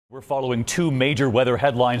We're following two major weather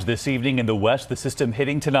headlines this evening in the west, the system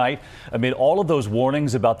hitting tonight amid all of those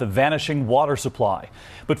warnings about the vanishing water supply.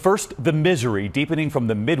 But first, the misery deepening from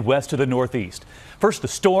the Midwest to the Northeast. First, the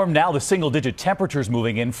storm, now the single-digit temperatures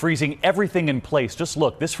moving in, freezing everything in place. Just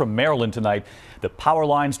look, this from Maryland tonight. The power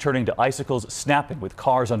lines turning to icicles, snapping with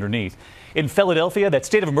cars underneath. In Philadelphia, that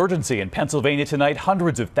state of emergency in Pennsylvania tonight,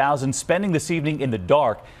 hundreds of thousands spending this evening in the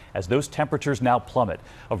dark as those temperatures now plummet.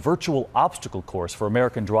 A virtual obstacle course for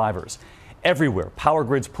American drivers. Everywhere, power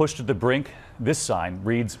grids pushed to the brink. This sign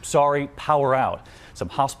reads, "Sorry, power out." Some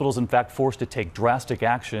hospitals, in fact, forced to take drastic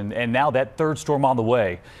action. And now that third storm on the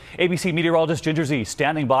way. ABC meteorologist Ginger Zee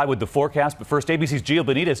standing by with the forecast. But first, ABC's Gio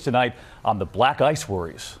Benitez tonight on the black ice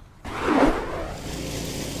worries.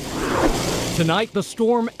 Tonight, the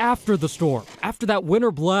storm after the storm. After that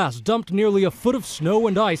winter blast dumped nearly a foot of snow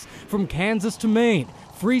and ice from Kansas to Maine.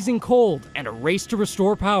 Freezing cold and a race to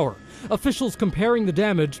restore power. Officials comparing the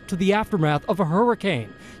damage to the aftermath of a hurricane.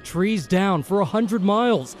 Trees down for 100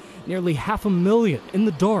 miles. Nearly 500,000 in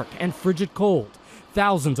the dark and frigid cold.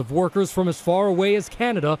 Thousands of workers from as far away as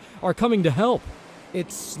Canada are coming to help.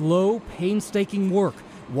 It's slow, painstaking work.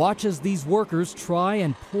 Watch as these workers try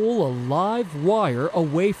and pull a live wire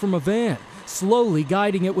away from a van, slowly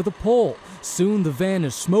guiding it with a pole. Soon the van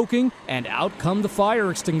is smoking, and out come the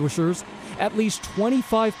fire extinguishers. At least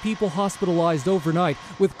 25 people hospitalized overnight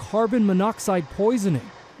with carbon monoxide poisoning.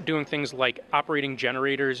 Doing things like operating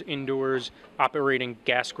generators indoors, operating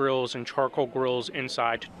gas grills and charcoal grills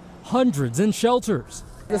inside. Hundreds in shelters.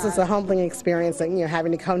 This is a humbling experience,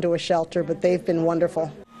 having to come to a shelter, but they've been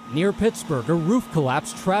wonderful. Near Pittsburgh, a roof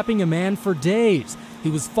collapsed, trapping a man for days. He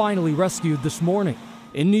was finally rescued this morning.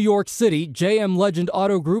 In New York City, JM Legend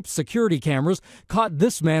Auto Group's security cameras caught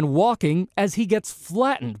this man walking as he gets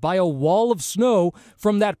flattened by a wall of snow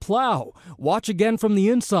from that plow. Watch again from the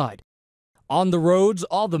inside. On the roads,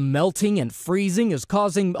 all the melting and freezing is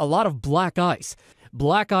causing a lot of black ice.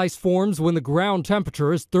 Black ice forms when the ground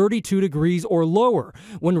temperature is 32 degrees or lower.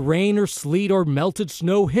 When rain or sleet or melted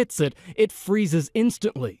snow hits it, it freezes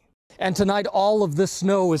instantly. And tonight, all of this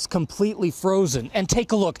snow is completely frozen. And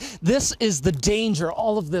take a look. This is the danger,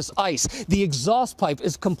 all of this ice. The exhaust pipe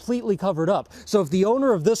is completely covered up. So if the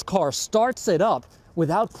owner of this car starts it up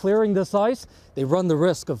without clearing this ice, they run the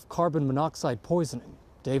risk of carbon monoxide poisoning.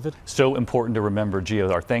 David? So important to remember,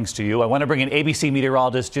 Gio. Our thanks to you. I want to bring in ABC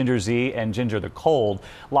meteorologist Ginger Zee and Ginger, the cold,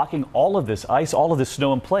 locking all of this ice, all of this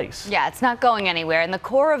snow in place. Yeah, it's not going anywhere. And the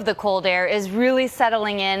core of the cold air is really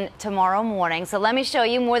settling in tomorrow morning. So let me show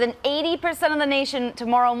you, more than 80% of the nation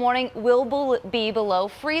tomorrow morning will be below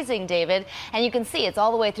freezing, David. And you can see it's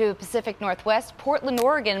all the way through the Pacific Northwest. Portland,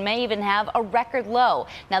 Oregon may even have a record low.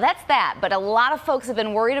 Now that's that, but a lot of folks have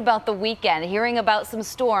been worried about the weekend, hearing about some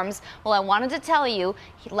storms. Well, I wanted to tell you,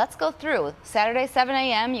 let's go through. Saturday, 7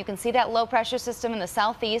 a.m., you can see that low pressure system in the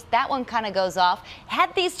southeast. That one kind of goes off.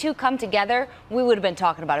 Had these two come together, we would have been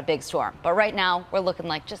talking about a big storm. But right now, we're looking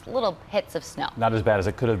like just little hits of snow. Not as bad as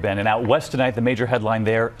it could have been. And out west tonight, the major headline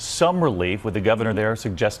there, some relief, with the governor there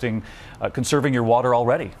suggesting conserving your water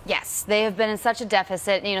already. Yes, they have been in such a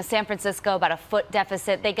deficit. San Francisco, about a foot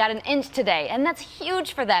deficit. They got an inch today, and that's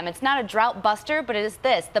huge for them. It's not a drought buster, but it is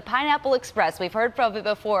this. The Pineapple Express, we've heard from it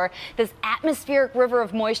before, this atmospheric river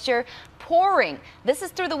of moisture pouring. This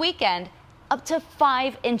is through the weekend, up to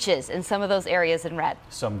 5 inches in some of those areas in red.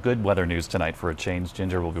 Some good weather news tonight for a change.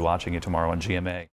 Ginger will be watching you tomorrow on GMA.